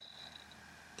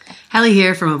Hallie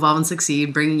here from Evolve and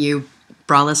Succeed, bringing you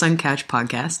Braless on Couch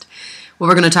podcast. What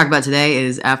we're going to talk about today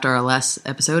is, after our last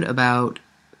episode about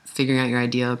figuring out your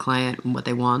ideal client and what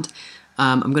they want,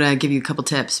 I'm going to give you a couple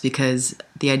tips because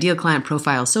the ideal client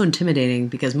profile is so intimidating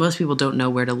because most people don't know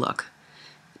where to look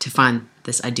to find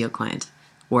this ideal client,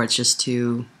 or it's just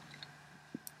too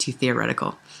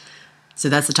theoretical. So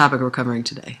that's the topic we're covering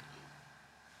today.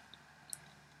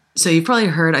 So you've probably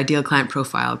heard ideal client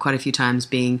profile quite a few times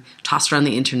being tossed around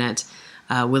the internet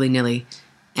willy-nilly.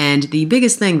 And the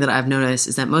biggest thing that I've noticed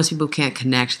is that most people can't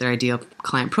connect their ideal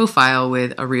client profile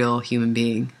with a real human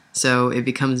being. So it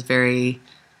becomes very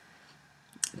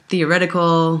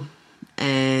theoretical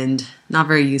and not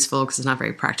very useful because it's not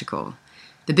very practical.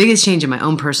 The biggest change in my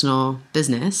own personal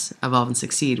business, Evolve and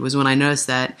Succeed, was when I noticed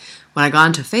that when I got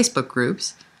into Facebook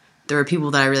groups, there were people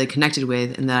that I really connected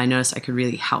with and that I noticed I could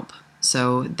really help.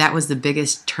 So that was the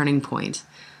biggest turning point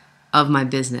of my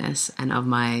business and of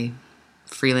my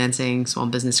freelancing small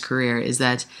business career, is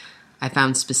that I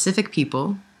found specific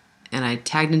people and I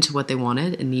tagged into what they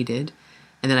wanted and needed,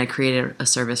 and then I created a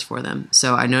service for them.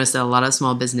 So I noticed that a lot of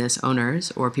small business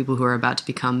owners or people who are about to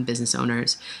become business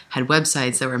owners had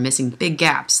websites that were missing big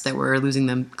gaps, that were losing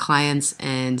them clients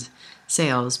and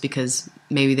sales because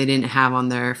maybe they didn't have on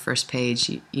their first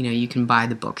page, you can buy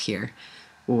the book here.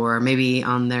 Or maybe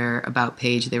on their About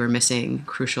page, they were missing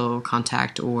crucial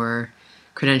contact or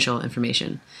credential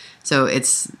information. So it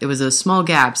was those small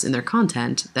gaps in their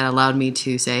content that allowed me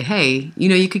to say, hey,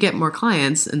 you could get more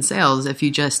clients and sales if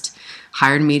you just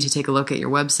hired me to take a look at your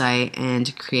website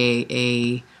and create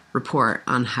a report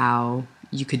on how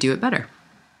you could do it better.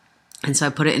 And so I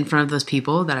put it in front of those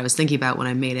people that I was thinking about when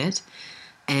I made it,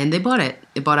 and they bought it.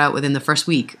 It bought out within the first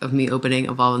week of me opening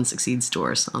Evolve and Succeed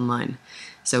stores online.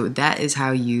 So that is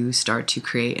how you start to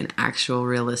create an actual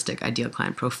realistic ideal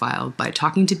client profile, by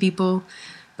talking to people,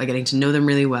 by getting to know them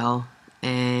really well,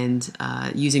 and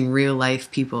using real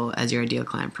life people as your ideal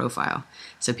client profile.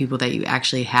 So people that you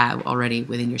actually have already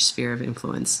within your sphere of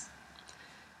influence.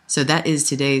 So that is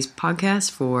today's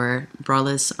podcast for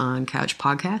Braless on Couch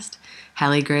podcast.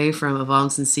 Hallie Gray from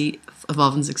Evolve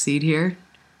and Succeed here,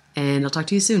 and I'll talk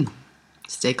to you soon.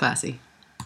 Stay classy.